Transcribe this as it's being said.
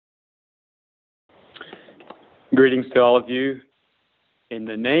Greetings to all of you in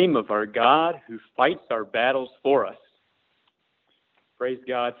the name of our God who fights our battles for us. Praise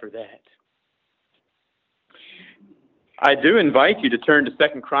God for that. I do invite you to turn to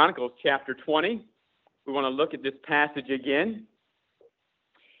 2 Chronicles chapter 20. We want to look at this passage again.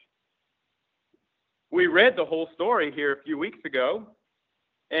 We read the whole story here a few weeks ago,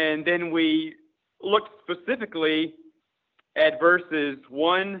 and then we looked specifically at verses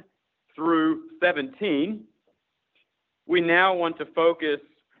 1 through 17. We now want to focus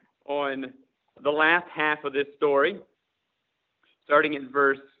on the last half of this story, starting at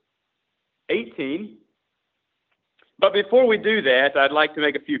verse 18. But before we do that, I'd like to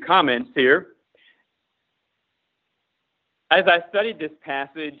make a few comments here. As I studied this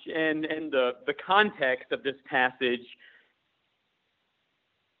passage and the context of this passage,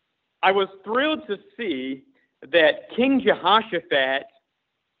 I was thrilled to see that King Jehoshaphat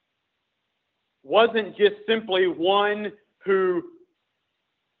wasn't just simply one who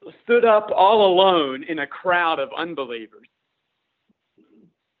stood up all alone in a crowd of unbelievers.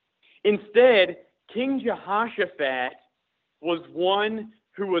 Instead, King Jehoshaphat was one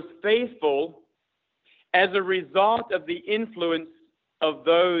who was faithful as a result of the influence of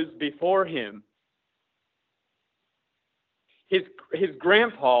those before him. His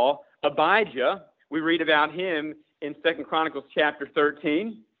grandpa, Abijah, we read about him in 2 Chronicles chapter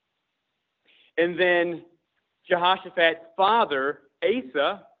 13. And then Jehoshaphat's father,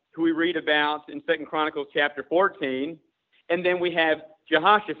 Asa, who we read about in 2 Chronicles chapter 14. And then we have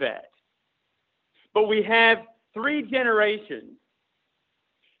Jehoshaphat. But we have three generations,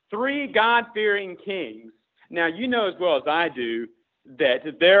 three God-fearing kings. Now, you know as well as I do that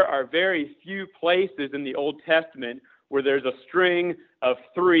there are very few places in the Old Testament where there's a string of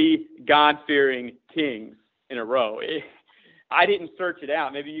three God-fearing kings in a row. I didn't search it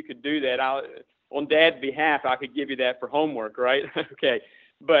out. Maybe you could do that. On Dad's behalf, I could give you that for homework, right? Okay.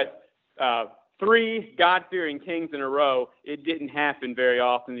 But three God-fearing kings in a row, it didn't happen very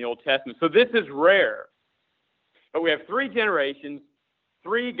often in the Old Testament. So this is rare. But we have three generations,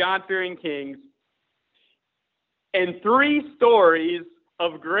 three God-fearing kings, and three stories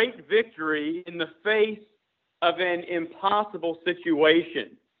of great victory in the face of an impossible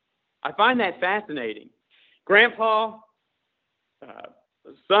situation. I find that fascinating. Grandpa,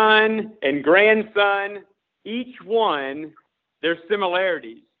 son, and grandson, each one, their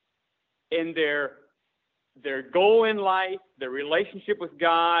similarities in their goal in life, their relationship with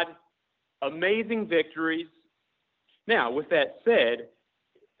God, amazing victories. Now, with that said,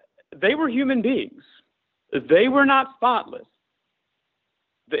 they were human beings. They were not spotless.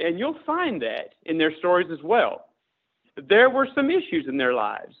 And you'll find that in their stories as well. There were some issues in their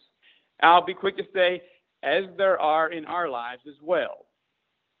lives. I'll be quick to say, as there are in our lives as well.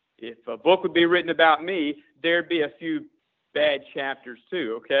 If a book would be written about me, there'd be a few bad chapters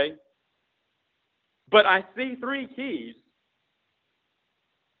too, okay? But I see three keys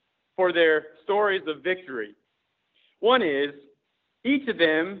for their stories of victory. One is, each of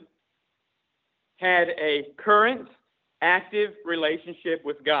them had a current, active relationship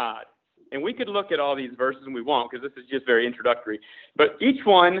with God. And we could look at all these verses, and we won't, because this is just very introductory. But each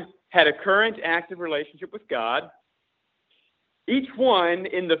one had a current, active relationship with God. Each one,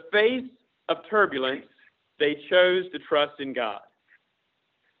 in the face of turbulence, they chose to trust in God.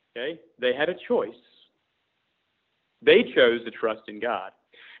 Okay? They had a choice. They chose to trust in God.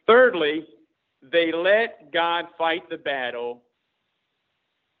 Thirdly, they let God fight the battle,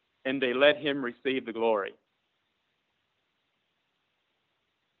 and they let him receive the glory.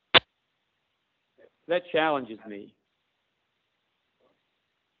 That challenges me.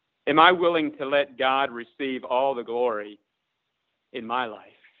 Am I willing to let God receive all the glory in my life?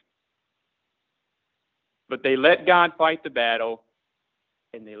 But they let God fight the battle,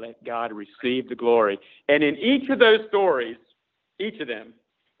 and they let God receive the glory. And in each of those stories, each of them,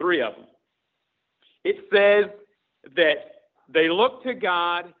 three of them, it says that they looked to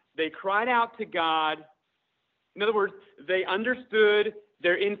God, they cried out to God. In other words, they understood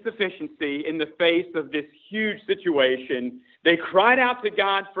their insufficiency in the face of this huge situation. They cried out to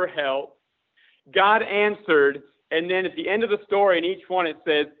God for help. God answered, and then at the end of the story, in each one, it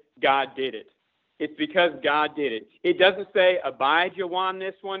says, God did it. It's because God did it. It doesn't say Abijah won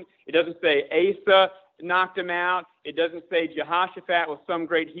this one. It doesn't say Asa knocked him out. It doesn't say Jehoshaphat was some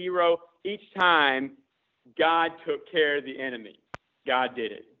great hero. Each time, God took care of the enemy. God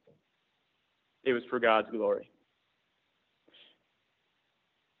did it. It was for God's glory.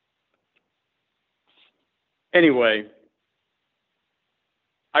 Anyway,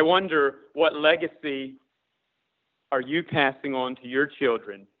 I wonder what legacy are you passing on to your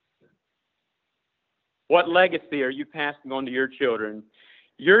children? What legacy are you passing on to your children?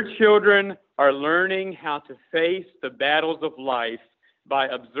 Your children are learning how to face the battles of life by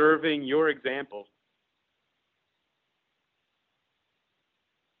observing your example.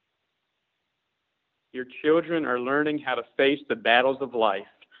 Your children are learning how to face the battles of life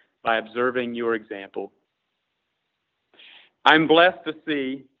by observing your example. I'm blessed to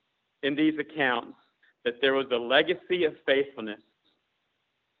see in these accounts that there was a legacy of faithfulness.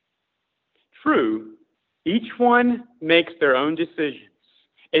 True, each one makes their own decisions.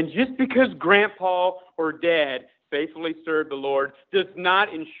 And just because Grandpa or Dad faithfully served the Lord does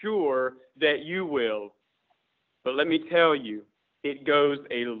not ensure that you will. But let me tell you, it goes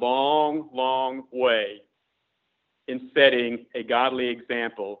a long, long way in setting a godly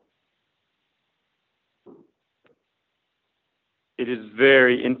example. It is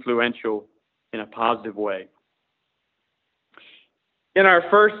very influential in a positive way. In our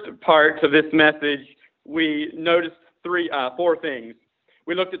first part of this message, we noticed four things.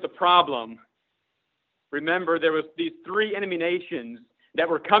 We looked at the problem. Remember, there was these three enemy nations that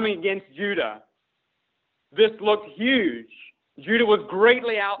were coming against Judah. This looked huge. Judah was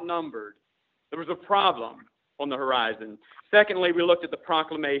greatly outnumbered. There was a problem on the horizon. Secondly, we looked at the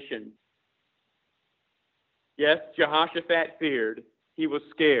proclamation. Yes, Jehoshaphat feared. He was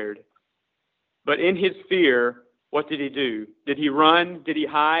scared. But in his fear, what did he do? Did he run? Did he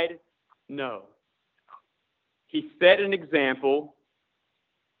hide? No. He set an example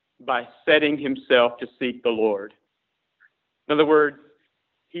by setting himself to seek the Lord. In other words,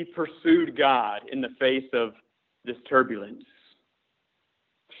 he pursued God in the face of this turbulence.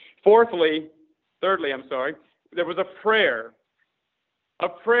 Thirdly, there was a prayer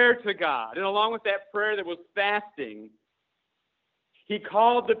to God. And along with that prayer, there was fasting. He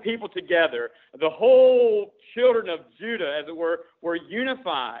called the people together. The whole children of Judah, as it were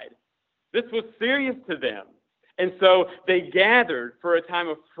unified. This was serious to them. And so they gathered for a time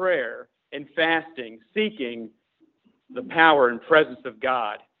of prayer and fasting, seeking the power and presence of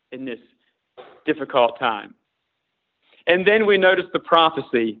God in this difficult time. And then we noticed the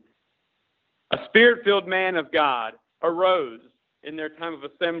prophecy. A spirit-filled man of God arose in their time of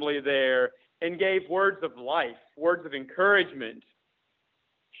assembly there and gave words of life, words of encouragement,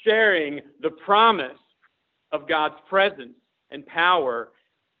 sharing the promise of God's presence and power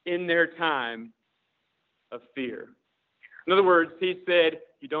in their time of fear. In other words, he said,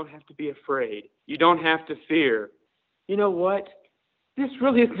 you don't have to be afraid. You don't have to fear. You know what? This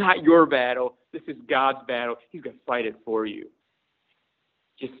really is not your battle. This is God's battle. He's going to fight it for you.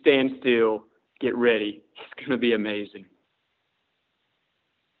 Just stand still. Get ready. It's going to be amazing.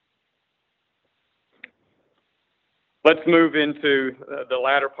 Let's move into the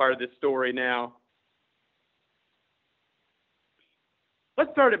latter part of this story now.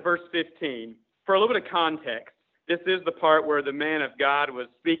 Let's start at verse 15. For a little bit of context, this is the part where the man of God was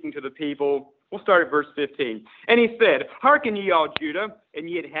speaking to the people. We'll start at verse 15. And he said, Hearken ye all Judah, and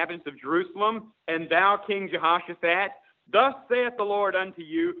ye inhabitants of Jerusalem, and thou King Jehoshaphat, thus saith the Lord unto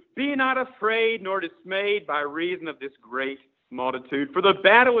you, Be not afraid nor dismayed by reason of this great multitude, for the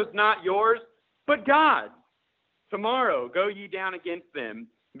battle is not yours, but God's. Tomorrow go ye down against them.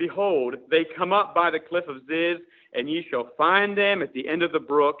 Behold, they come up by the cliff of Ziz, and ye shall find them at the end of the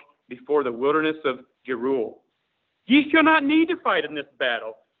brook before the wilderness of Jeruel. Ye shall not need to fight in this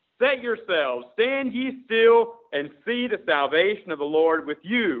battle. Set yourselves, stand ye still, and see the salvation of the Lord with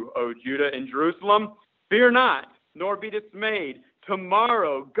you, O Judah and Jerusalem. Fear not, nor be dismayed.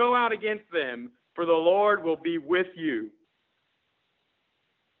 Tomorrow go out against them, for the Lord will be with you.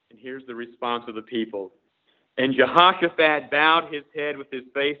 And here's the response of the people. And Jehoshaphat bowed his head with his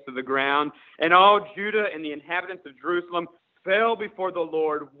face to the ground, and all Judah and the inhabitants of Jerusalem fell before the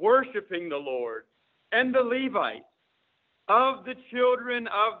Lord, worshiping the Lord. And the Levites of the children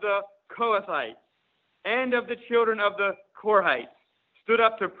of the Kohathites and of the children of the Korhites stood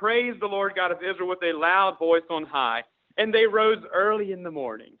up to praise the Lord God of Israel with a loud voice on high. And they rose early in the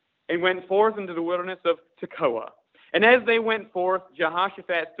morning and went forth into the wilderness of Tekoa. And as they went forth,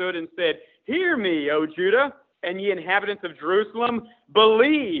 Jehoshaphat stood and said, Hear me, O Judah, and ye inhabitants of Jerusalem,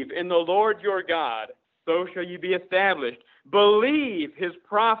 believe in the Lord your God, so shall ye be established. Believe his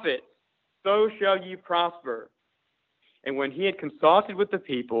prophets, so shall ye prosper. And when he had consulted with the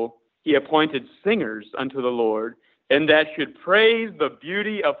people, he appointed singers unto the Lord, and that should praise the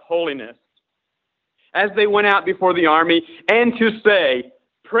beauty of holiness, as they went out before the army, and to say,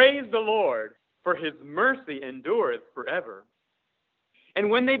 Praise the Lord, for his mercy endureth forever. And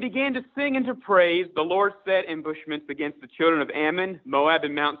when they began to sing and to praise, the Lord set ambushments against the children of Ammon, Moab,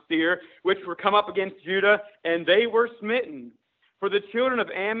 and Mount Seir, which were come up against Judah, and they were smitten. For the children of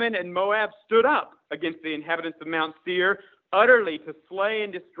Ammon and Moab stood up against the inhabitants of Mount Seir, utterly to slay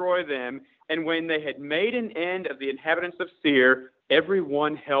and destroy them. And when they had made an end of the inhabitants of Seir, every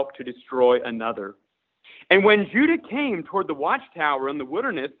one helped to destroy another. And when Judah came toward the watchtower in the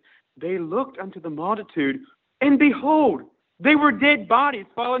wilderness, they looked unto the multitude, and behold, they were dead bodies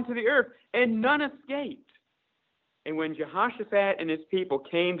fallen to the earth, and none escaped. And when Jehoshaphat and his people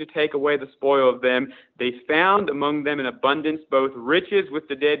came to take away the spoil of them, they found among them in abundance both riches with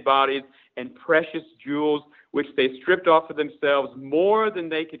the dead bodies and precious jewels, which they stripped off for themselves more than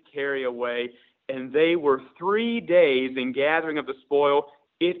they could carry away. And they were 3 days in gathering of the spoil.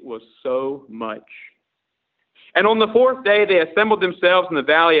 It was so much. And on the 4th day they assembled themselves in the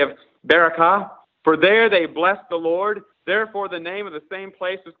valley of Berakah, for there they blessed the Lord. Therefore the name of the same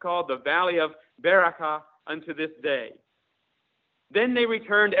place is called the valley of Berakah unto this day. Then they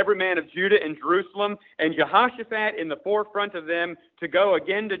returned every man of Judah and Jerusalem, and Jehoshaphat in the forefront of them, to go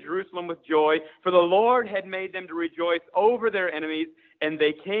again to Jerusalem with joy, for the Lord had made them to rejoice over their enemies. And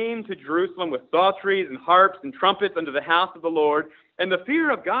they came to Jerusalem with psalteries and harps and trumpets unto the house of the Lord. And the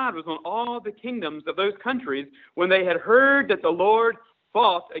fear of God was on all the kingdoms of those countries, when they had heard that the Lord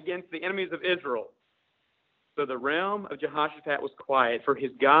fought against the enemies of Israel. So the realm of Jehoshaphat was quiet, for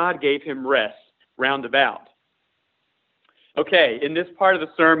his God gave him rest round about. Okay, in this part of the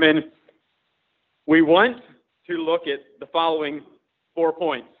sermon, we want to look at the following 4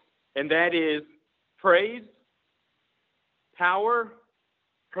 points, and that is praise, power,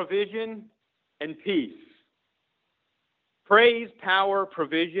 provision, and peace. Praise, power,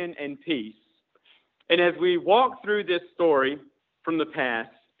 provision, and peace. And as we walk through this story from the past,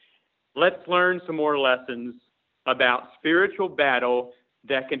 let's learn some more lessons about spiritual battle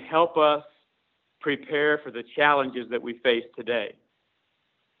that can help us prepare for the challenges that we face today.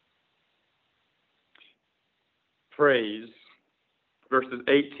 Praise, verses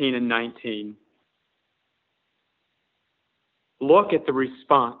 18 and 19. Look at the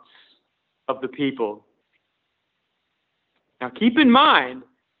response of the people. Now keep in mind,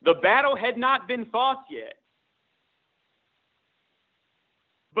 the battle had not been fought yet.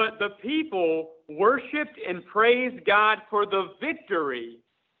 But the people worshiped and praised God for the victory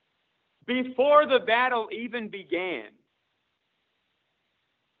before the battle even began.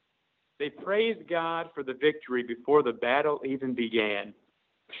 They praised God for the victory before the battle even began.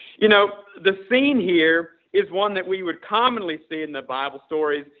 You know, the scene here is one that we would commonly see in the Bible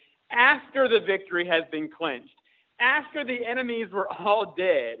stories after the victory has been clinched, after the enemies were all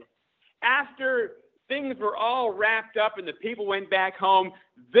dead, after things were all wrapped up and the people went back home,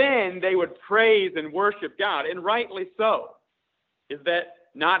 then they would praise and worship God, and rightly so. Is that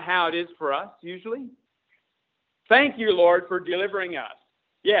not how it is for us usually? Thank you, Lord, for delivering us.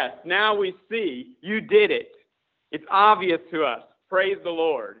 Yes, now we see you did it. It's obvious to us. Praise the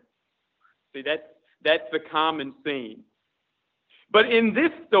Lord. See, that's the common scene. But in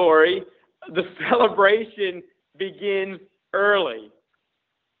this story, the celebration begins early.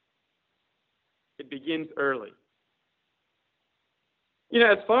 It begins early. You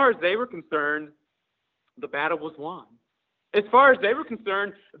know, as far as they were concerned, the battle was won. As far as they were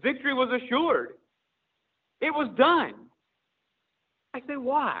concerned, victory was assured. It was done. I say,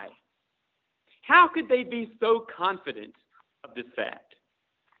 why? How could they be so confident of this fact?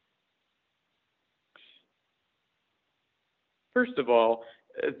 First of all,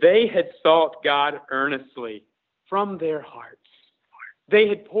 they had sought God earnestly from their hearts. They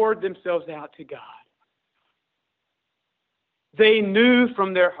had poured themselves out to God. They knew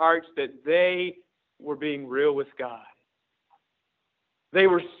from their hearts that they were being real with God. They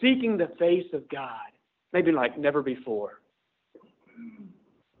were seeking the face of God, maybe like never before.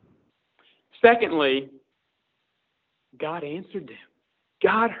 Secondly, God answered them.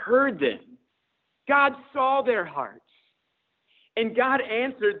 God heard them. God saw their hearts. And God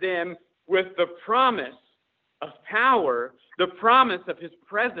answered them with the promise of power, the promise of His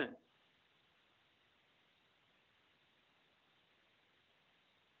presence.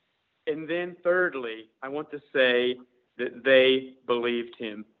 And then thirdly, I want to say that they believed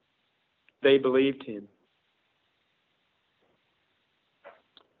Him. They believed Him.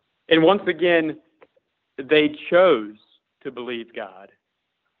 And once again, they chose to believe God.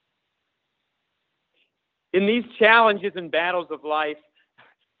 In these challenges and battles of life,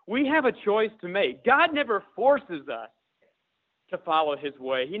 we have a choice to make. God never forces us to follow His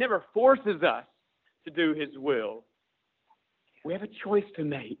way. He never forces us to do His will. We have a choice to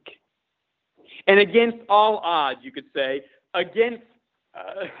make. And against all odds, you could say, against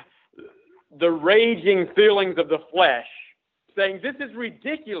the raging feelings of the flesh, saying, this is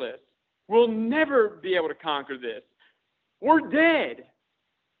ridiculous. We'll never be able to conquer this. We're dead.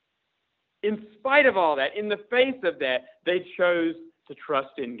 In spite of all that, in the face of that, they chose to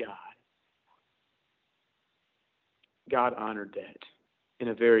trust in God. God honored that in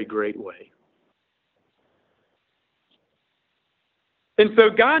a very great way. And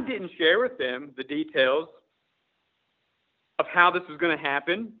so God didn't share with them the details of how this was going to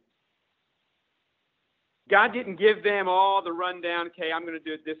happen. God didn't give them all the rundown, okay, I'm going to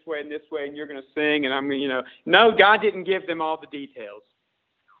do it this way, and you're going to sing, and I'm going to, No, God didn't give them all the details.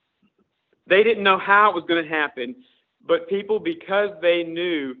 They didn't know how it was going to happen, but people, because they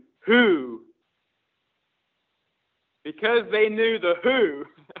knew who, because they knew the who,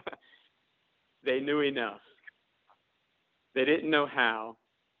 they knew enough. They didn't know how,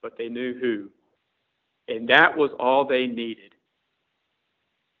 but they knew who. And that was all they needed.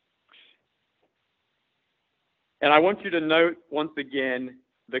 And I want you to note once again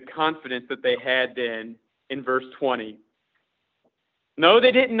the confidence that they had then in verse 20. No,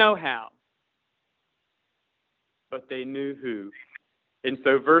 they didn't know how, but they knew who. And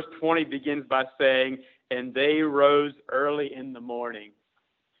so verse 20 begins by saying, and they rose early in the morning.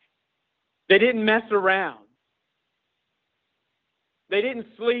 They didn't mess around. They didn't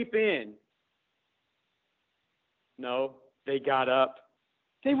sleep in. No, they got up.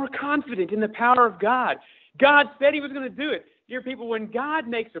 They were confident in the power of God. God said He was going to do it. Dear people, when God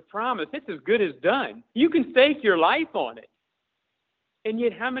makes a promise, it's as good as done. You can stake your life on it. And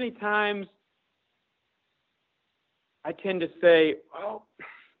yet, how many times I tend to say, oh,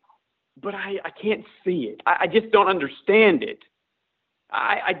 but I can't see it. I just don't understand it.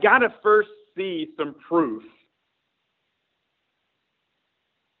 I got to first see some proof.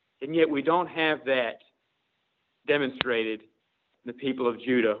 And yet we don't have that demonstrated in the people of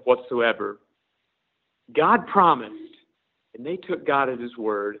Judah whatsoever. God promised, and they took God at His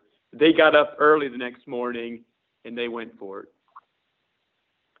word. They got up early the next morning, and they went for it.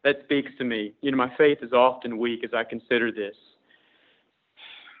 That speaks to me. My faith is often weak as I consider this.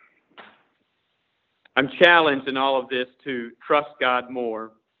 I'm challenged in all of this to trust God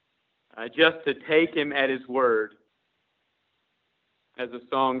more, just to take Him at His word. As the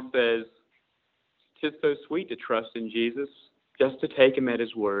song says, "'Tis so sweet to trust in Jesus, just to take Him at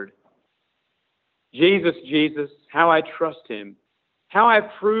His word." Jesus, Jesus, how I trust Him, how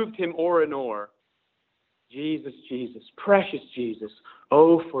I've proved Him o'er and o'er. Jesus, Jesus, precious Jesus,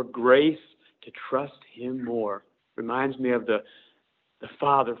 oh, for grace to trust Him more. Reminds me of the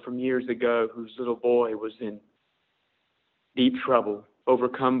father from years ago whose little boy was in deep trouble,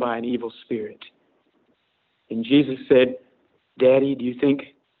 overcome by an evil spirit. And Jesus said, "Daddy, do you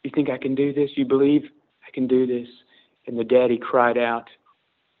think I can do this? You believe I can do this?" And the daddy cried out,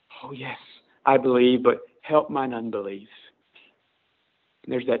 "Oh, yes, I believe, but help mine unbelief."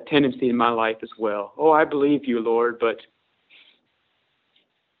 And there's that tendency in my life as well. Oh, I believe you, Lord, but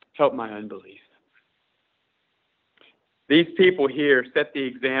help my unbelief. These people here set the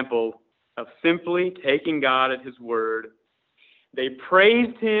example of simply taking God at His word. They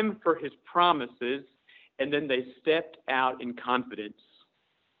praised Him for His promises, and then they stepped out in confidence.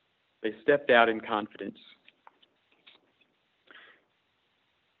 They stepped out in confidence.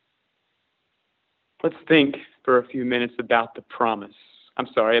 Let's think for a few minutes about the promise.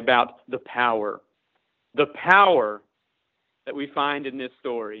 About the power. The power that we find in this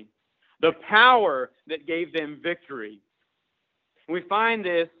story. The power that gave them victory. We find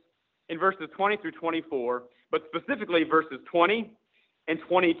this in verses 20 through 24, but specifically verses 20 and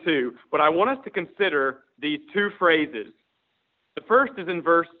 22. But I want us to consider these two phrases. The first is in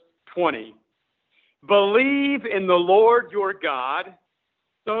verse 20. Believe in the Lord your God,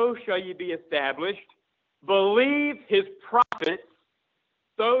 so shall ye be established. Believe His prophets,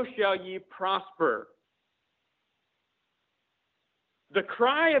 so shall ye prosper. The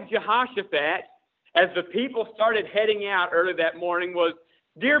cry of Jehoshaphat as the people started heading out early that morning was,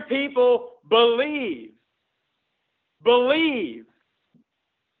 "Dear people, believe. Believe."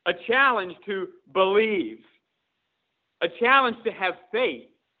 A challenge to believe. A challenge to have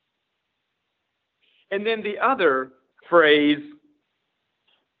faith. And then the other phrase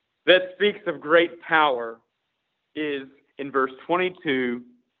that speaks of great power is in verse 22,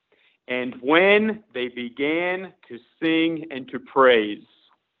 and when they began to sing and to praise.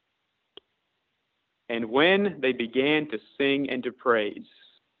 And when they began to sing and to praise.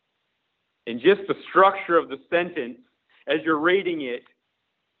 And just the structure of the sentence, as you're reading it,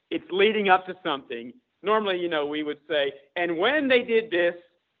 it's leading up to something. Normally, we would say, and when they did this,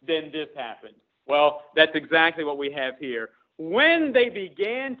 then this happened. Well, that's exactly what we have here. When they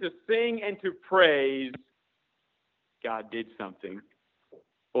began to sing and to praise, God did something.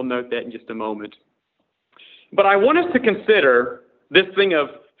 We'll note that in just a moment. But I want us to consider this thing of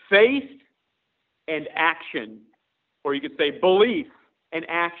faith and action, or you could say belief and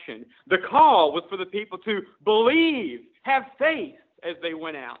action. The call was for the people to believe, have faith as they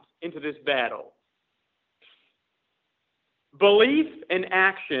went out into this battle. Belief and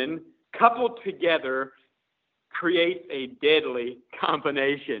action coupled together creates a deadly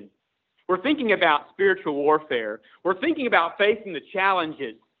combination. We're thinking about spiritual warfare. We're thinking about facing the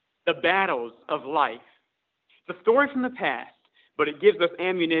challenges, the battles of life. It's a story from the past, but it gives us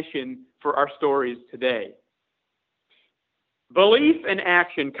ammunition for our stories today. Belief and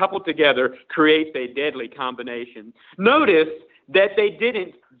action coupled together creates a deadly combination. Notice that they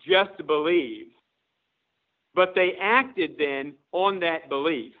didn't just believe, but they acted then on that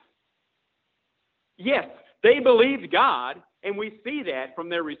belief. Yes, they believed God, and we see that from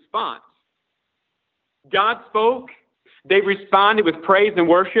their response. God spoke. They responded with praise and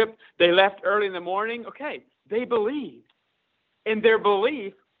worship. They left early in the morning. Okay, they believed. And their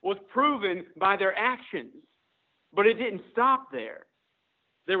belief was proven by their actions. But it didn't stop there.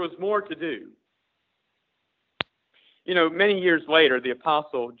 There was more to do. You know, many years later, the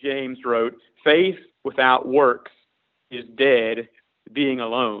Apostle James wrote, "Faith without works is dead, being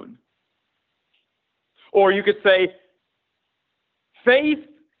alone." Or you could say, faith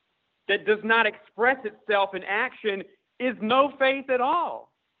that does not express itself in action is no faith at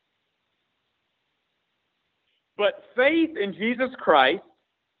all. But faith in Jesus Christ,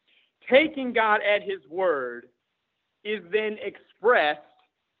 taking God at His word, is then expressed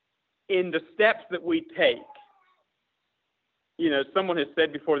in the steps that we take. You know, someone has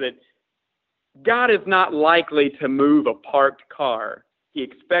said before that God is not likely to move a parked car. He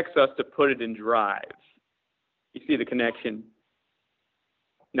expects us to put it in drive. You see the connection?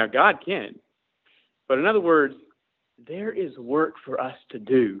 Now, God can. But in other words, there is work for us to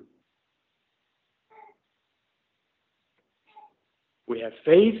do. We have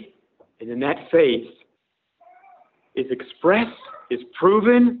faith, and then that faith is expressed, is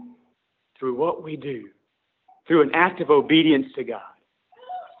proven through what we do, through an act of obedience to God.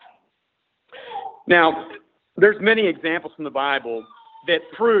 Now, there's many examples from the Bible that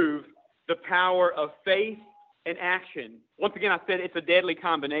prove the power of faith and action. Once again, I said it's a deadly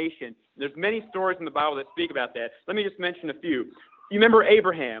combination. There's many stories in the Bible that speak about that. Let me just mention a few. You remember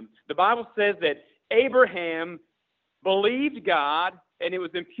Abraham. The Bible says that Abraham believed God, and it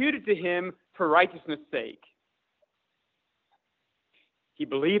was imputed to him for righteousness' sake. He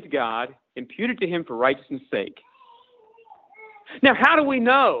believed God, imputed to him for righteousness' sake. Now, how do we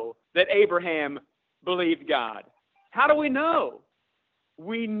know that Abraham believed God? How do we know?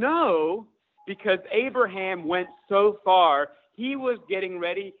 We know because Abraham went so far, he was getting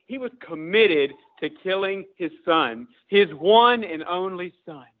ready, he was committed to killing his son, his one and only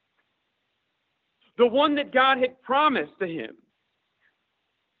son, the one that God had promised to him.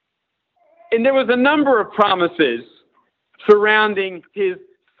 And there was a number of promises surrounding his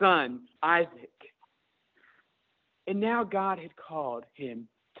son, Isaac. And now God had called him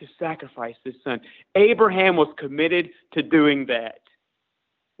to sacrifice his son. Abraham was committed to doing that.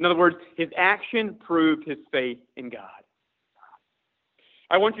 In other words, his action proved his faith in God.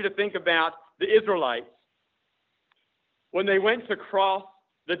 I want you to think about the Israelites. When they went to cross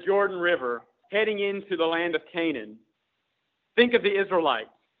the Jordan River, heading into the land of Canaan, think of the Israelites.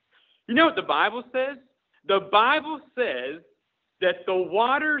 You know what the Bible says? The Bible says that the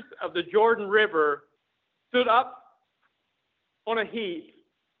waters of the Jordan River stood up on a heap.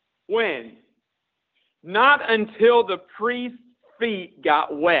 When? Not until the priest's feet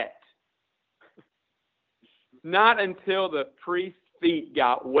got wet. Not until the priest's feet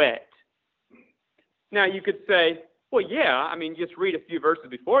got wet. Now you could say, well, yeah, I mean, just read a few verses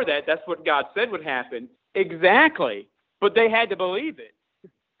before that. That's what God said would happen. Exactly. But they had to believe it.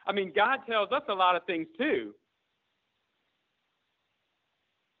 I mean, God tells us a lot of things too.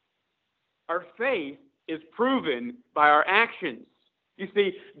 Our faith is proven by our actions. You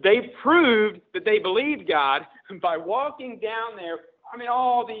see, they proved that they believed God by walking down there. I mean,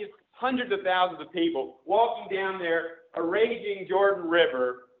 all these hundreds of thousands of people walking down there, a raging Jordan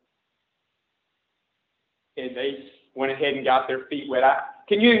River, and they went ahead and got their feet wet.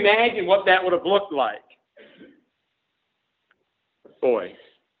 Can you imagine what that would have looked like? Boy.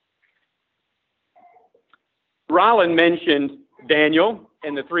 Rollin mentioned Daniel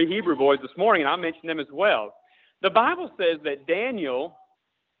and the three Hebrew boys this morning, and I'll mention them as well. The Bible says that Daniel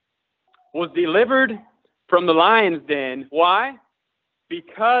was delivered from the lion's den. Why?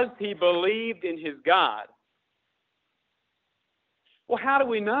 Because he believed in his God. Well, how do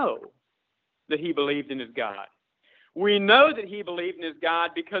we know that he believed in his God? We know that he believed in his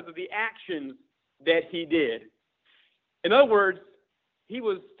God because of the actions that he did. In other words, he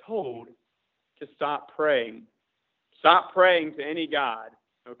was told to stop praying. Stop praying to any god,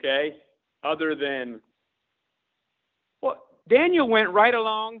 okay, other than, well, Daniel went right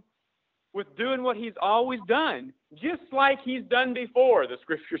along with doing what he's always done, just like he's done before, the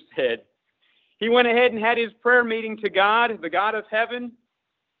scripture said. He went ahead and had his prayer meeting to God, the God of heaven.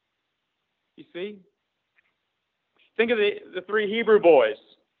 You see? Think of the three Hebrew boys.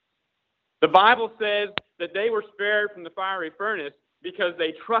 The Bible says that they were spared from the fiery furnace because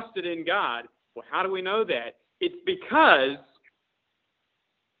they trusted in God. Well, how do we know that? It's because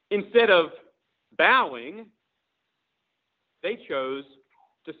instead of bowing, they chose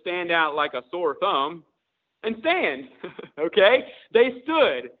to stand out like a sore thumb and stand. Okay? They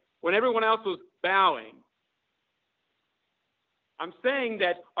stood when everyone else was bowing. I'm saying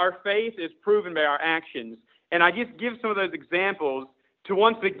that our faith is proven by our actions. And I just give some of those examples to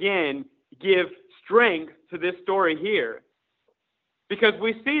once again give strength to this story here. Because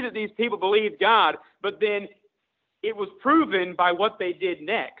we see that these people believed God, but then it was proven by what they did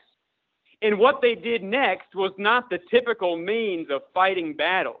next. And what they did next was not the typical means of fighting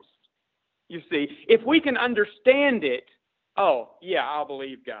battles. You see, if we can understand it, oh, yeah, I'll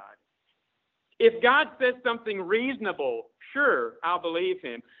believe God. If God says something reasonable, sure, I'll believe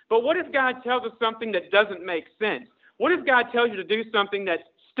him. But what if God tells us something that doesn't make sense? What if God tells you to do something that's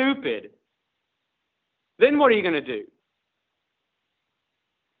stupid? Then what are you going to do?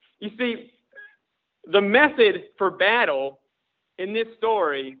 You see, the method for battle in this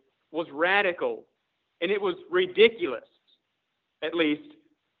story was radical, and it was ridiculous, at least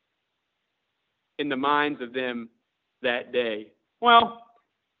in the minds of them that day. Well,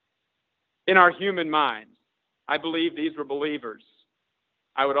 in our human minds, I believe these were believers.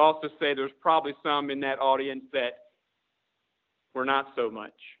 I would also say there's probably some in that audience that were not so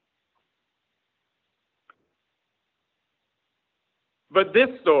much. But this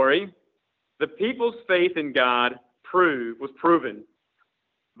story, the people's faith in God was proven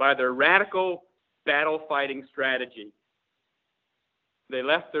by their radical battle-fighting strategy. They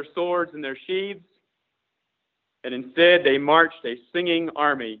left their swords in their sheaths, and instead they marched a singing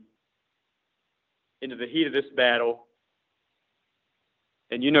army into the heat of this battle.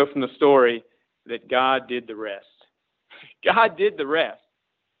 And you know from the story that God did the rest. God did the rest.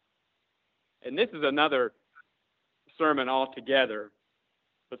 And this is another sermon altogether.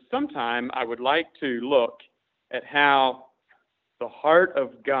 But sometime I would like to look at how the heart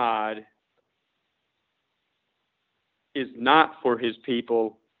of God is not for his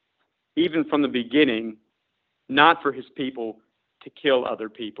people, even from the beginning, not for his people to kill other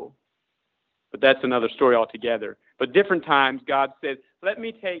people. But that's another story altogether. But different times, God said, let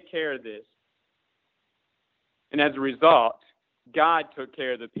me take care of this. And as a result, God took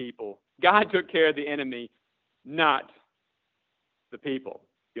care of the people. God took care of the enemy, not the people.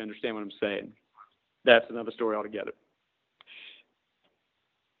 You understand what I'm saying? That's another story altogether.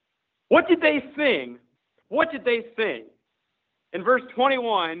 What did they sing? What did they sing? In verse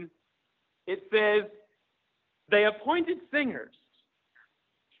 21, it says, they appointed singers.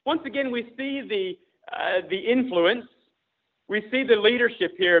 Once again, we see the influence. We see the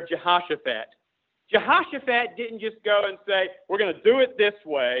leadership here of Jehoshaphat. Jehoshaphat didn't just go and say, we're going to do it this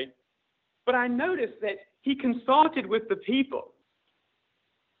way. But I noticed that he consulted with the people.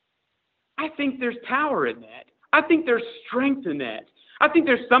 I think there's power in that. I think there's strength in that. I think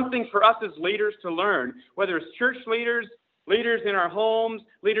there's something for us as leaders to learn, whether it's church leaders, leaders in our homes,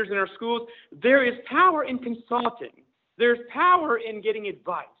 leaders in our schools. There is power in consulting. There's power in getting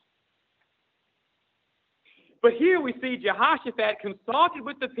advice. But here we see Jehoshaphat consulted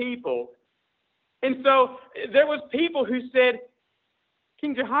with the people. And so there was people who said,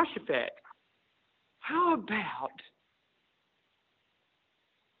 King Jehoshaphat, how about,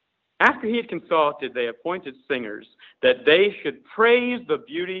 after he had consulted, they appointed singers that they should praise the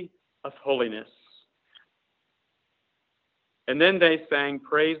beauty of holiness. And then they sang,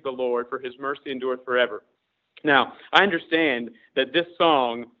 praise the Lord, for his mercy endureth forever. Now, I understand that this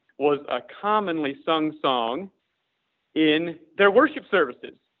song was a commonly sung song in their worship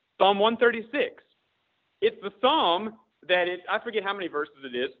services. Psalm 136. It's the psalm that I forget how many verses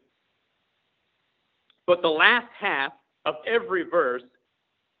it is, but the last half of every verse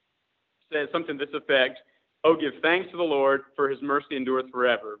says something to this effect, oh, give thanks to the Lord, for his mercy endureth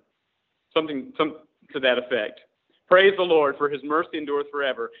forever. Something to that effect. Praise the Lord, for his mercy endureth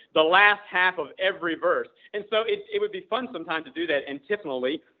forever. The last half of every verse. And so it would be fun sometime to do that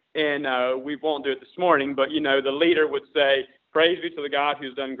antiphonally, and we won't do it this morning, but, the leader would say, praise be to the God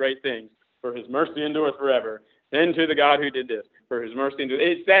who's done great things, for his mercy endureth forever. And to the God who did this, for his mercy.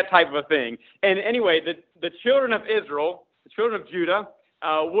 It's that type of a thing. And anyway, the children of Israel, the children of Judah,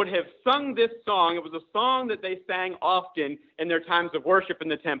 would have sung this song. It was a song that they sang often in their times of worship in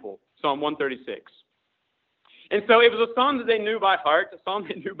the temple, Psalm 136. And so it was a song that they knew by heart, a song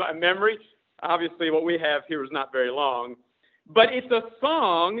they knew by memory. Obviously, what we have here is not very long. But it's a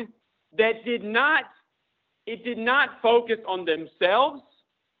song that did not focus on themselves.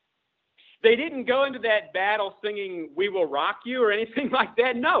 They didn't go into that battle singing, "We Will Rock You" or anything like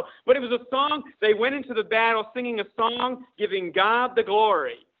that. No, but it was a song. They went into the battle singing a song, giving God the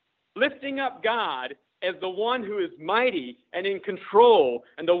glory, lifting up God as the one who is mighty and in control,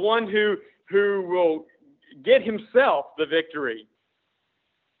 and the one who will get himself the victory.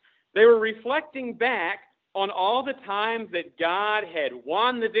 They were reflecting back on all the times that God had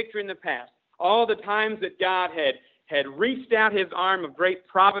won the victory in the past, all the times that God had reached out his arm of great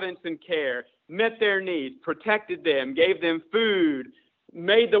providence and care, met their needs, protected them, gave them food,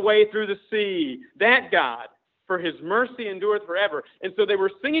 made the way through the sea. That God, for his mercy endureth forever. And so they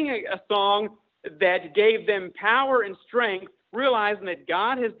were singing a song that gave them power and strength, realizing that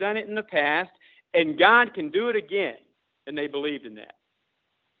God has done it in the past and God can do it again. And they believed in that.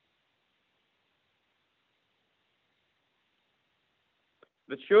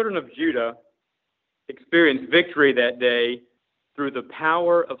 The children of Judah experienced victory that day through the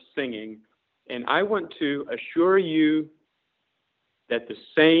power of singing. And I want to assure you that the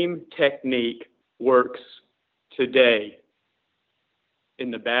same technique works today in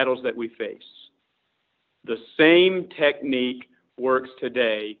the battles that we face. The same technique works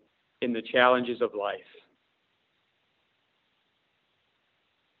today in the challenges of life.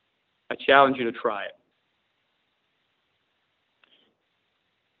 I challenge you to try it.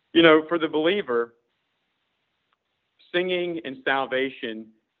 You know, for the believer, singing and salvation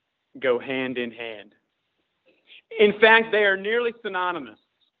go hand in hand. In fact, they are nearly synonymous.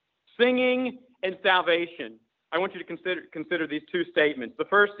 Singing and salvation. I want you to consider these two statements. The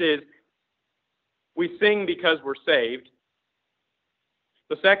first is, we sing because we're saved.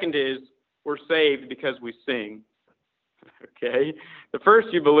 The second is, we're saved because we sing. Okay? The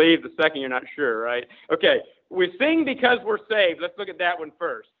first you believe, the second you're not sure, right? Okay, we sing because we're saved. Let's look at that one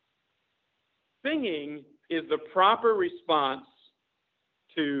first. Singing is the proper response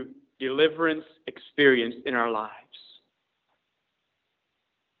to deliverance experience in our lives.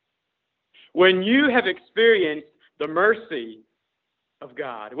 When you have experienced the mercy of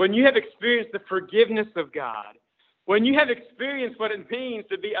God, when you have experienced the forgiveness of God, when you have experienced what it means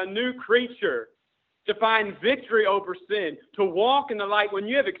to be a new creature, to find victory over sin, to walk in the light, when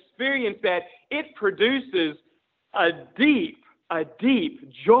you have experienced that, it produces a deep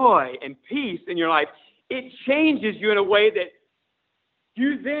joy and peace in your life. It changes you in a way that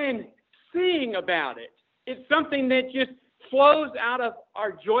you then sing about it. It's something that just flows out of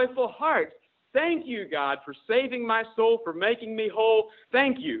our joyful hearts. Thank you, God, for saving my soul, for making me whole.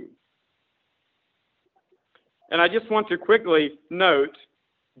 Thank you. And I just want to quickly note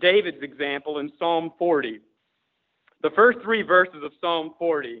David's example in Psalm 40. The first three verses of Psalm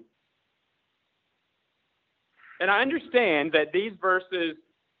 40. And I understand that these verses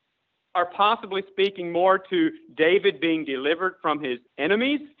are possibly speaking more to David being delivered from his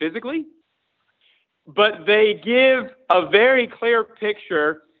enemies physically, but they give a very clear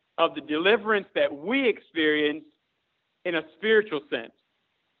picture of the deliverance that we experience in a spiritual sense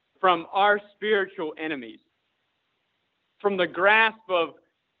from our spiritual enemies, from the grasp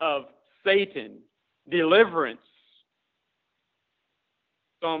of Satan, deliverance.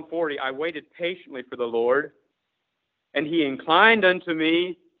 Psalm 40, I waited patiently for the Lord, and he inclined unto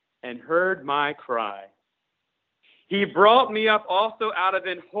me and heard my cry. He brought me up also out of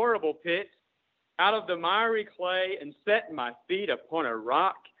an horrible pit, out of the miry clay, and set my feet upon a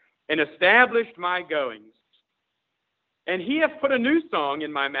rock, and established my goings. And he hath put a new song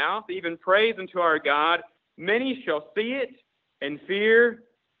in my mouth, even praise unto our God. Many shall see it, and fear,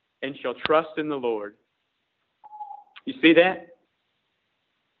 and shall trust in the Lord. You see that?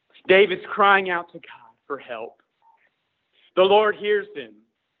 David's crying out to God for help. The Lord hears him.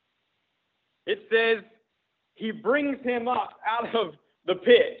 It says he brings him up out of the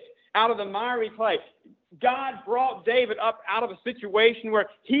pit, out of the miry clay. God brought David up out of a situation where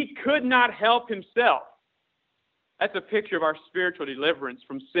he could not help himself. That's a picture of our spiritual deliverance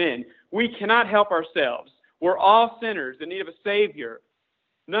from sin. We cannot help ourselves. We're all sinners in need of a Savior.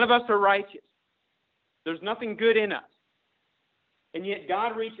 None of us are righteous. There's nothing good in us. And yet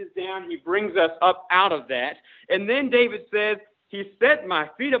God reaches down, he brings us up out of that. And then David says, he set my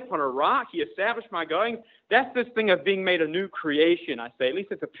feet upon a rock, he established my goings. That's this thing of being made a new creation, I say. At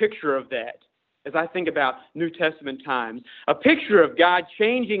least it's a picture of that. as I think about New Testament times, a picture of God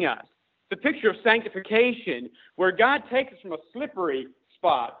changing us. It's a picture of sanctification, where God takes us from a slippery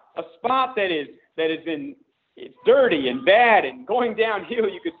spot, a spot that has been it's dirty and bad and going downhill,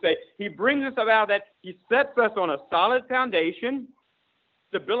 you could say. He brings us out of that. He sets us on a solid foundation,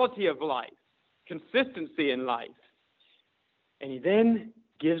 stability of life, consistency in life. And he then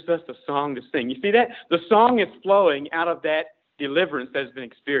gives us a song to sing. You see that? The song is flowing out of that deliverance that has been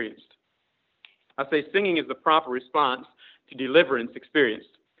experienced. I say singing is the proper response to deliverance experienced.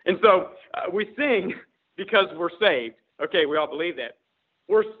 And so we sing because we're saved. Okay, we all believe that.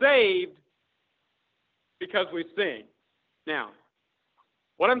 We're saved because we sing. Now,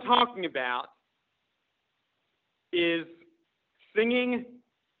 what I'm talking about is singing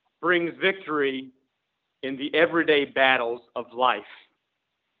brings victory in the everyday battles of life.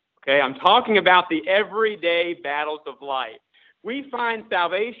 Okay, I'm talking about the everyday battles of life. We find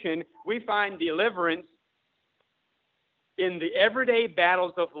salvation, we find deliverance in the everyday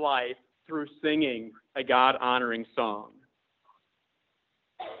battles of life through singing a God-honoring song.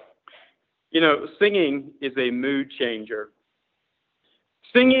 You know, singing is a mood changer.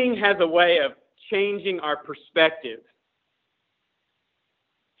 Singing has a way of changing our perspective.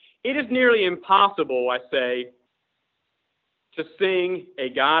 It is nearly impossible, I say, to sing a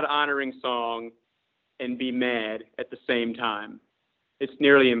God-honoring song and be mad at the same time. It's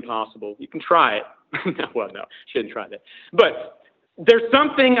nearly impossible. You can try it. Well, no, shouldn't try that. But there's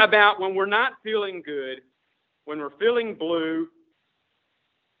something about when we're not feeling good, when we're feeling blue,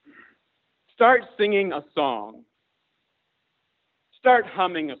 start singing a song. Start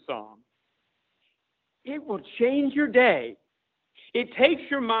humming a song. It will change your day. It takes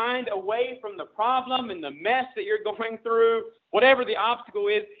your mind away from the problem and the mess that you're going through, whatever the obstacle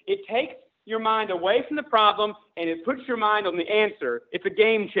is. It takes your mind away from the problem and it puts your mind on the answer. It's a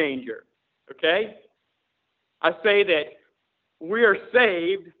game changer, okay? I say that we are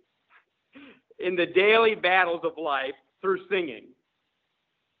saved in the daily battles of life through singing.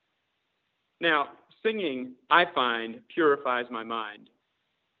 Now, singing, I find, purifies my mind.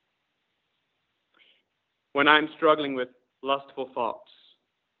 When I'm struggling with lustful thoughts,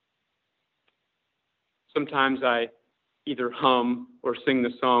 sometimes I either hum or sing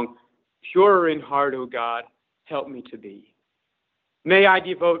the song, "Pure in heart, O God, help me to be. May I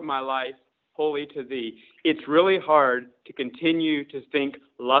devote my life wholly to thee." It's really hard to continue to think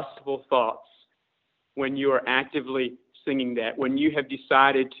lustful thoughts when you are actively singing that, when you have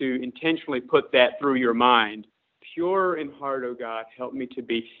decided to intentionally put that through your mind. Pure in heart, O God, help me to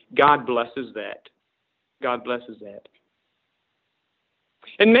be. God blesses that. God blesses that.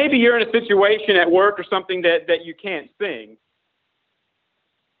 And maybe you're in a situation at work or something that you can't sing.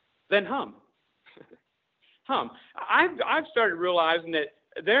 Then hum. Hum. I've started realizing that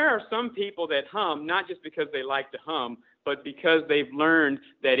there are some people that hum not just because they like to hum, but because they've learned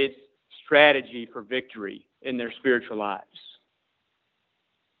that it's strategy for victory in their spiritual lives.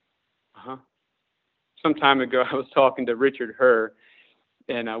 Some time ago, I was talking to Richard Herr,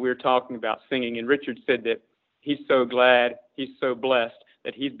 and we were talking about singing, and Richard said that he's so glad, he's so blessed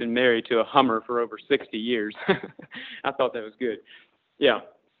that he's been married to a hummer for over 60 years. I thought that was good. Yeah.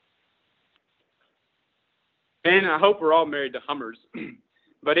 And I hope we're all married to hummers.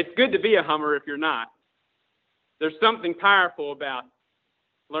 But it's good to be a hummer if you're not. There's something powerful about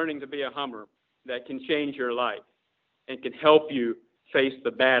learning to be a hummer that can change your life and can help you face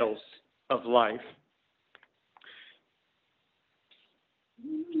the battles of life.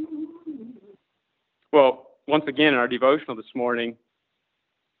 Well, once again, in our devotional this morning,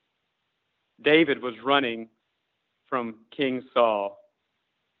 David was running from King Saul.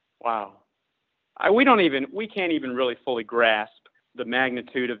 Wow. We can't even really fully grasp the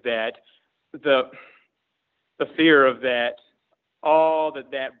magnitude of that, the fear of that, all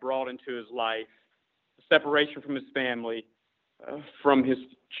that brought into his life, the separation from his family, from his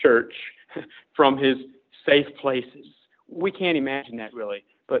church, from his safe places. We can't imagine that really.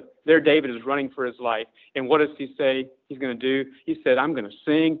 But there David is running for his life. And what does he say he's going to do? He said, I'm going to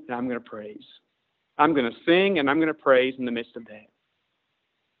sing and I'm going to praise. I'm going to sing and I'm going to praise in the midst of that.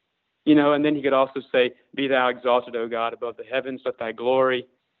 You know, and then he could also say, be thou exalted, O God, above the heavens, let thy glory,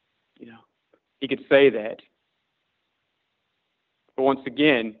 he could say that. But once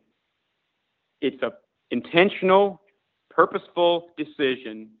again, it's an intentional, purposeful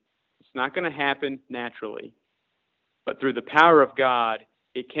decision. It's not going to happen naturally. But through the power of God,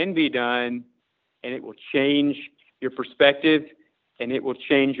 it can be done, and it will change your perspective, and it will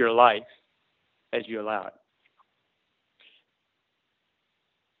change your life as you allow it.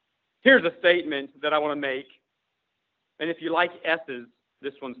 Here's a statement that I want to make, and if you like S's,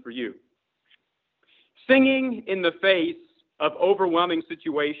 this one's for you. Singing in the face of overwhelming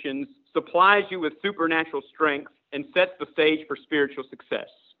situations supplies you with supernatural strength and sets the stage for spiritual success.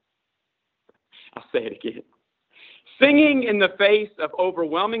 I'll say it again. Singing in the face of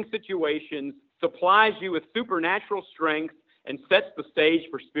overwhelming situations supplies you with supernatural strength and sets the stage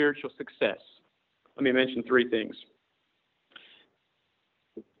for spiritual success. Let me mention three things.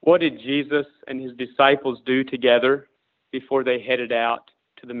 What did Jesus and his disciples do together before they headed out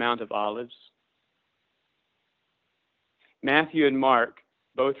to the Mount of Olives? Matthew and Mark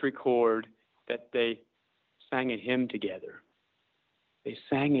both record that they sang a hymn together. They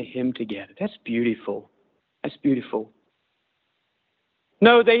sang a hymn together. That's beautiful. That's beautiful.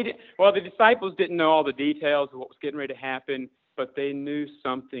 No, the disciples didn't know all the details of what was getting ready to happen, but they knew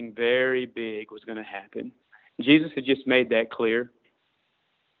something very big was going to happen. Jesus had just made that clear.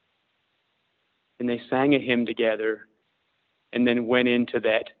 And they sang a hymn together and then went into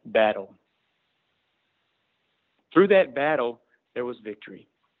that battle. Through that battle, there was victory.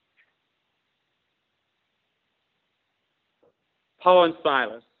 Paul and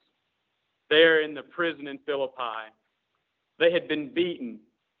Silas, there in the prison in Philippi, they had been beaten.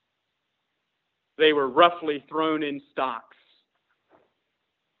 They were roughly thrown in stocks.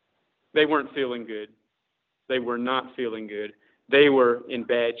 They weren't feeling good. They were not feeling good. They were in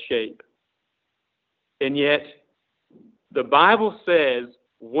bad shape. And yet, the Bible says,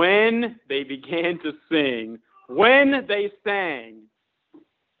 when they began to sing, when they sang,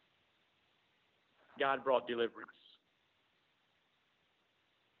 God brought deliverance.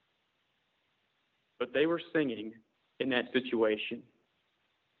 But they were singing in that situation.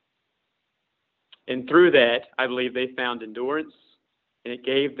 And through that, I believe they found endurance, and it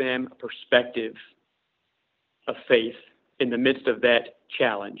gave them a perspective of faith in the midst of that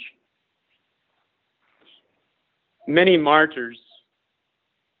challenge. Many martyrs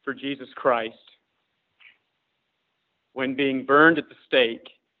for Jesus Christ, when being burned at the stake,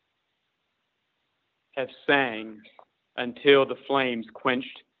 have sang until the flames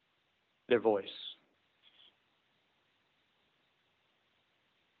quenched their voice.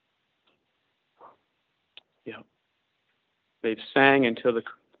 Yeah. They've sang until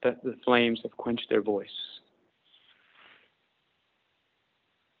the flames have quenched their voice.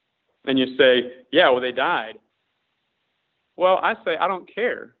 And you say, yeah, well, they died. Well, I say, I don't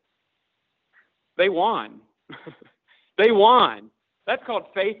care. They won. They won. That's called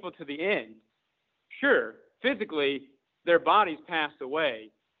faithful to the end. Sure, physically, their bodies passed away,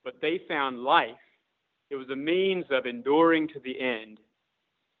 but they found life. It was a means of enduring to the end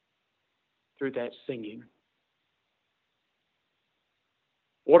through that singing.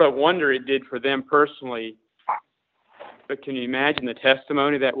 What a wonder it did for them personally. But can you imagine the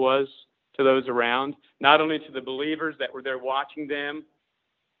testimony that was to those around? Not only to the believers that were there watching them.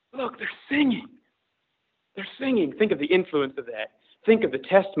 Look, they're singing. They're singing. Think of the influence of that. Think of the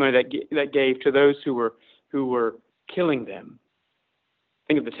testimony that gave to those who were killing them.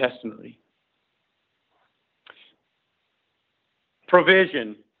 Think of the testimony.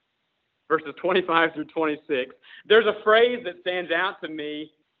 Provision, verses 25 through 26. There's a phrase that stands out to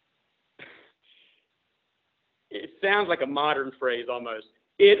me. It sounds like a modern phrase almost.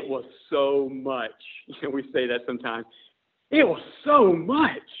 It was so much. We say that sometimes. It was so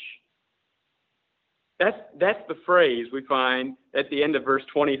much. That's the phrase we find at the end of verse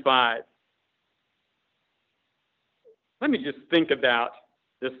 25. Let me just think about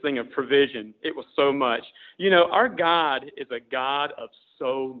this thing of provision. It was so much. You know, our God is a God of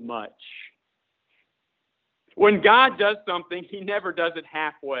so much. When God does something, He never does it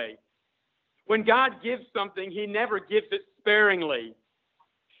halfway. When God gives something, He never gives it sparingly.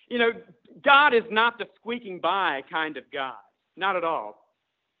 You know, God is not the squeaking by kind of God. Not at all.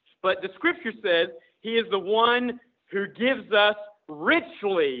 But the Scripture says He is the one who gives us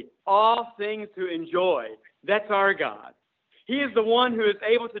richly all things to enjoy. That's our God. He is the one who is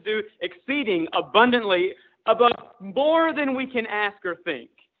able to do exceeding abundantly above more than we can ask or think.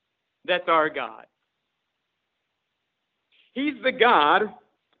 That's our God. He's the God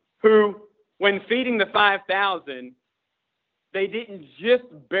who, when feeding the 5,000, they didn't just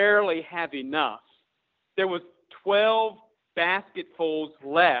barely have enough. There was 12 basketfuls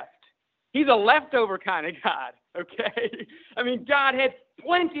left. He's a leftover kind of God, okay? I mean, God had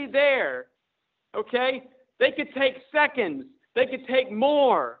plenty there, okay? They could take seconds. They could take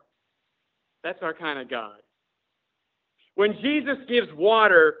more. That's our kind of God. When Jesus gives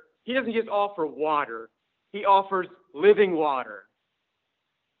water, He doesn't just offer water. He offers living water.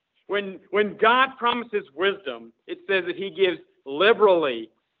 When God promises wisdom, it says that He gives liberally.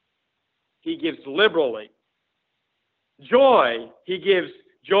 He gives liberally. Joy, He gives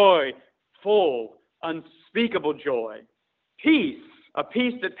joy full. unspeakable joy, peace, a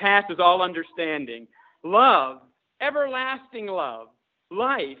peace that passes all understanding, love, everlasting love,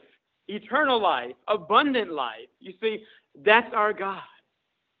 life, eternal life, abundant life. You see, that's our God.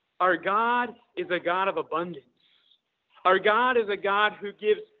 Our God is a God of abundance. Our God is a God who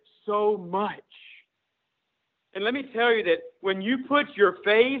gives so much. And let me tell you that when you put your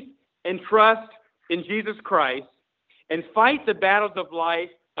faith and trust in Jesus Christ and fight the battles of life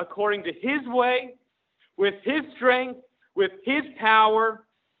according to His way, with His strength, with His power,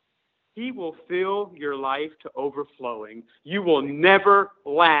 He will fill your life to overflowing. You will never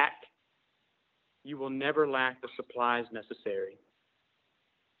lack. You will never lack the supplies necessary.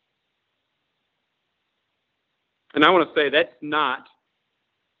 And I want to say that's not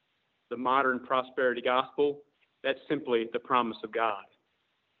the modern prosperity gospel. That's simply the promise of God.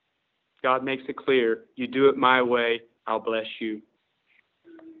 God makes it clear, you do it my way, I'll bless you.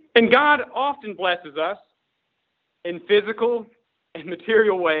 And God often blesses us in physical and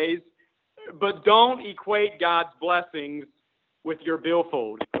material ways, but don't equate God's blessings with your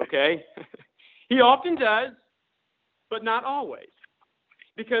billfold, okay? He often does, but not always.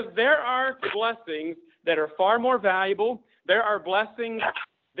 Because there are blessings that are far more valuable. There are blessings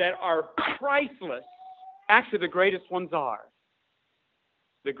that are priceless. Actually, the greatest ones are.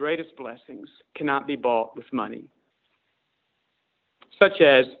 The greatest blessings cannot be bought with money. Such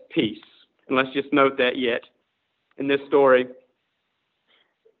as peace. And let's just note that yet in this story.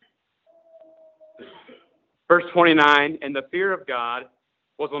 Verse 29, and the fear of God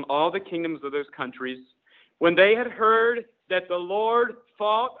was on all the kingdoms of those countries. When they had heard that the Lord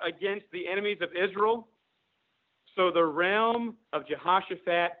fought against the enemies of Israel, so the realm of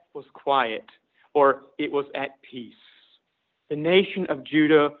Jehoshaphat was quiet, or it was at peace. The nation of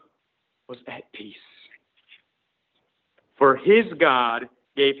Judah was at peace. For his God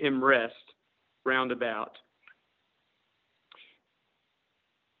gave him rest round about.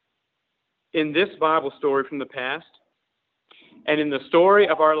 In this Bible story from the past, and in the story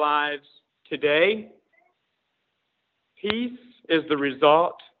of our lives today, peace is the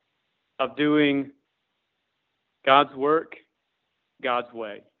result of doing God's work, God's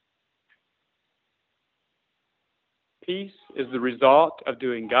way. Peace is the result of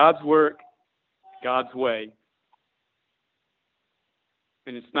doing God's work, God's way.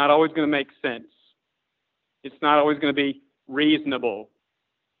 And it's not always going to make sense. It's not always going to be reasonable.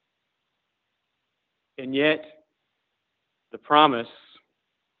 And yet, the promise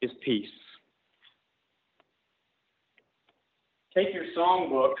is peace. Take your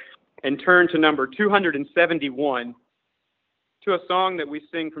songbook and turn to number 271, to a song that we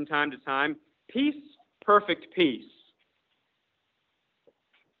sing from time to time, Peace, Perfect Peace.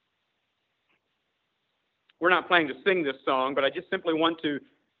 We're not planning to sing this song, but I just simply want to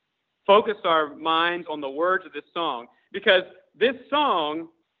focus our minds on the words of this song, because this song,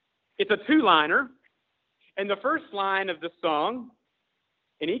 it's a two-liner, and the first line of the song,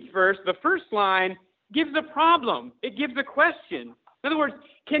 in each verse, the first line gives a problem. It gives a question. In other words,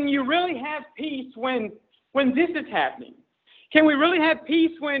 can you really have peace when this is happening? Can we really have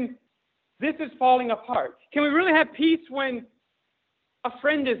peace when this is falling apart? Can we really have peace when a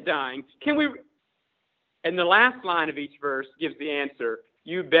friend is dying? Can we? And the last line of each verse gives the answer,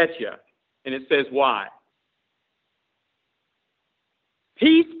 you betcha. And it says why.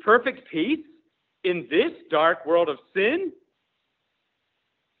 Peace, perfect peace, in this dark world of sin?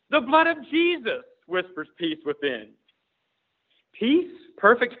 The blood of Jesus whispers peace within. Peace,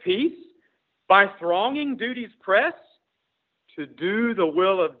 perfect peace, by thronging duty's press, to do the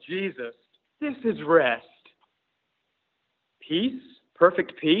will of Jesus. This is rest. Peace,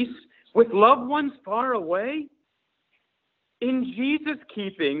 perfect peace, with loved ones far away. In Jesus'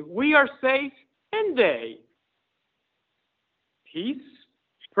 keeping, we are safe and they. Peace,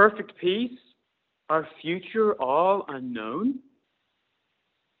 perfect peace, our future all unknown.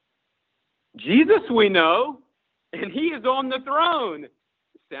 Jesus we know, and he is on the throne.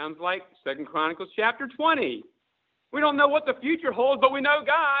 Sounds like 2 Chronicles chapter 20. We don't know what the future holds, but we know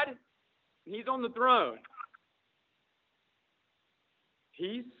God. He's on the throne.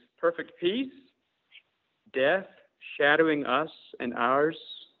 Peace, perfect peace, death shadowing us and ours.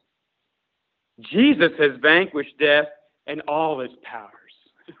 Jesus has vanquished death and all its powers.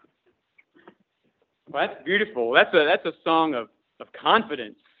 Well, that's beautiful. That's a song of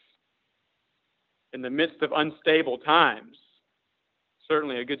confidence in the midst of unstable times.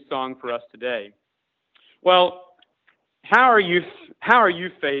 Certainly a good song for us today. Well, how are you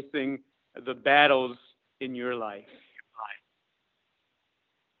facing the battles in your life?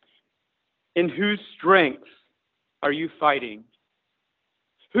 In whose strength are you fighting?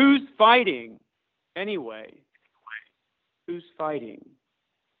 Who's fighting Anyway, who's fighting?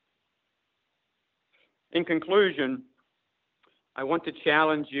 In conclusion, I want to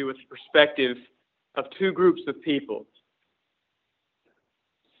challenge you with the perspective of two groups of people.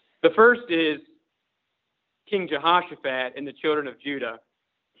 The first is King Jehoshaphat and the children of Judah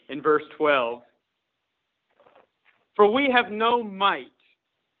in verse 12. For we have no might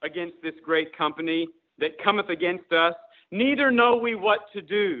against this great company that cometh against us, neither know we what to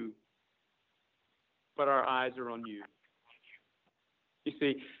do, but our eyes are on you. You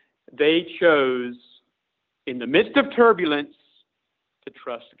see, they chose, in the midst of turbulence, to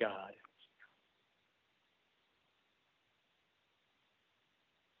trust God.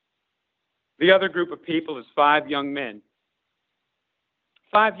 The other group of people is 5 young men.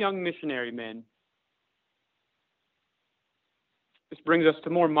 5 young missionary men. This brings us to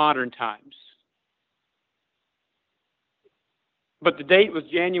more modern times. But the date was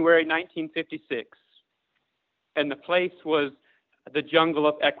January 1956, and the place was the jungle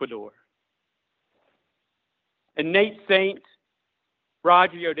of Ecuador. And Nate Saint,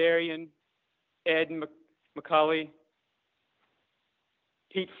 Roger Yodarian, Ed McCulley,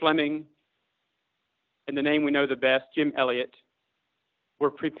 Pete Fleming, and the name we know the best, Jim Elliott,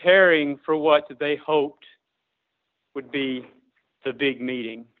 were preparing for what they hoped would be the big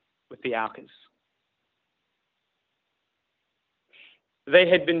meeting with the Alkas. They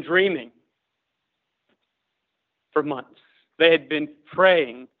had been dreaming for months. They had been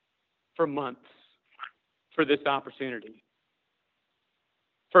praying for months for this opportunity.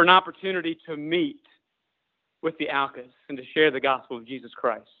 For an opportunity to meet with the Alkas and to share the gospel of Jesus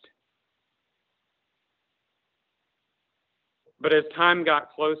Christ. But as time got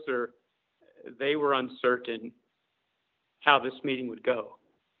closer, they were uncertain how this meeting would go.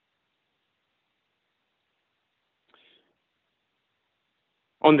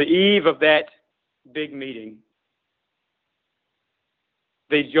 On the eve of that big meeting,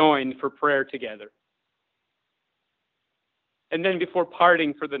 they joined for prayer together. And then before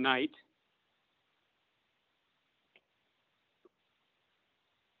parting for the night,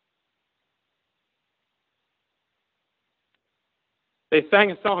 they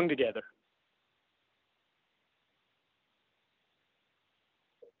sang a song together.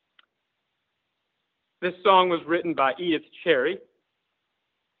 This song was written by Edith Cherry,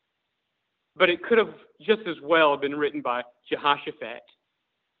 but it could have just as well been written by Jehoshaphat.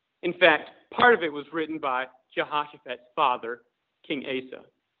 In fact, part of it was written by Jehoshaphat's father, King Asa.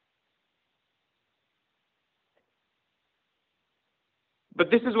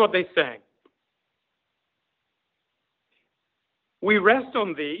 But this is what they sang. We rest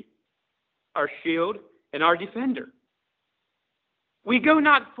on thee, our shield and our defender. We go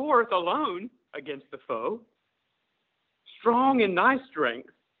not forth alone against the foe. Strong in thy strength,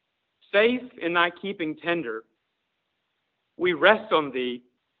 safe in thy keeping tender. We rest on thee,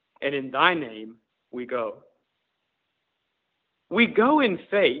 and in thy name we go. We go in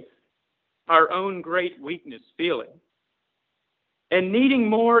faith, our own great weakness feeling, and needing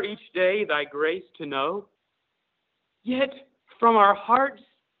more each day thy grace to know. Yet from our hearts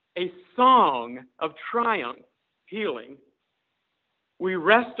a song of triumph pealing. We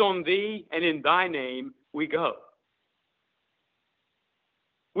rest on thee, and in thy name we go.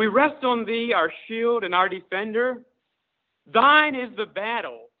 We rest on thee, our shield and our defender. Thine is the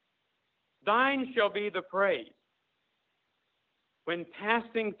battle, thine shall be the praise. When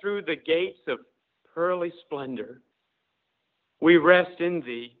passing through the gates of pearly splendor, we rest in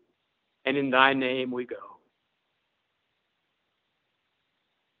thee, and in thy name we go.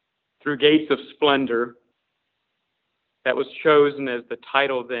 Through gates of splendor, that was chosen as the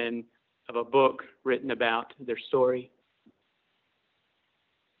title then of a book written about their story.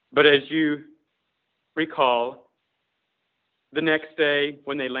 But as you recall, the next day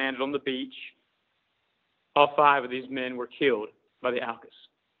when they landed on the beach, all 5 of these men were killed by the Alkas.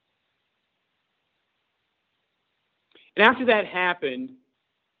 And after that happened,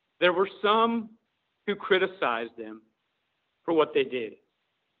 there were some who criticized them for what they did.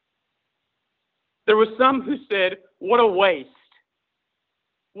 There were some who said, what a waste.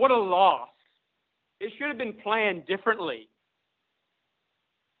 What a loss. It should have been planned differently.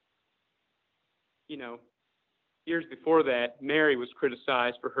 You know, years before that, Mary was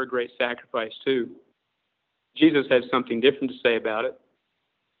criticized for her great sacrifice too. Jesus had something different to say about it.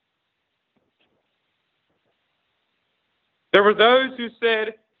 There were those who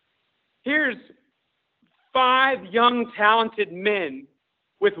said, here's 5 young, talented men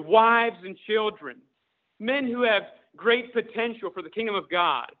with wives and children, men who have great potential for the kingdom of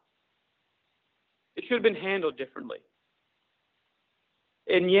God. It should have been handled differently.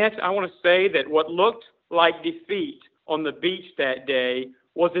 And yet, I want to say that what looked like defeat on the beach that day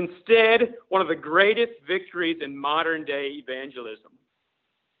was instead one of the greatest victories in modern-day evangelism.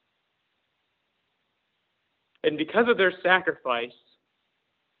 And because of their sacrifice,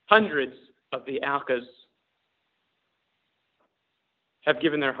 hundreds of the Alkas have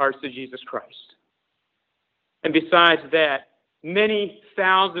given their hearts to Jesus Christ. And besides that, many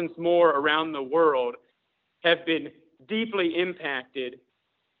thousands more around the world have been deeply impacted,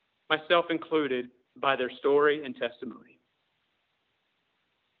 myself included, by their story and testimony.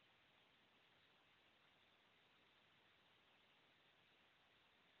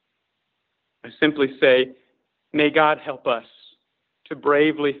 I simply say, may God help us to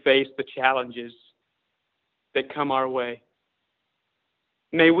bravely face the challenges that come our way.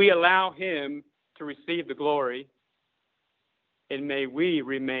 May we allow Him to receive the glory, and may we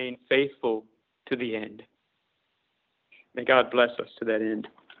remain faithful to the end. May God bless us to that end.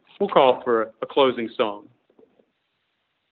 We'll call for a closing song.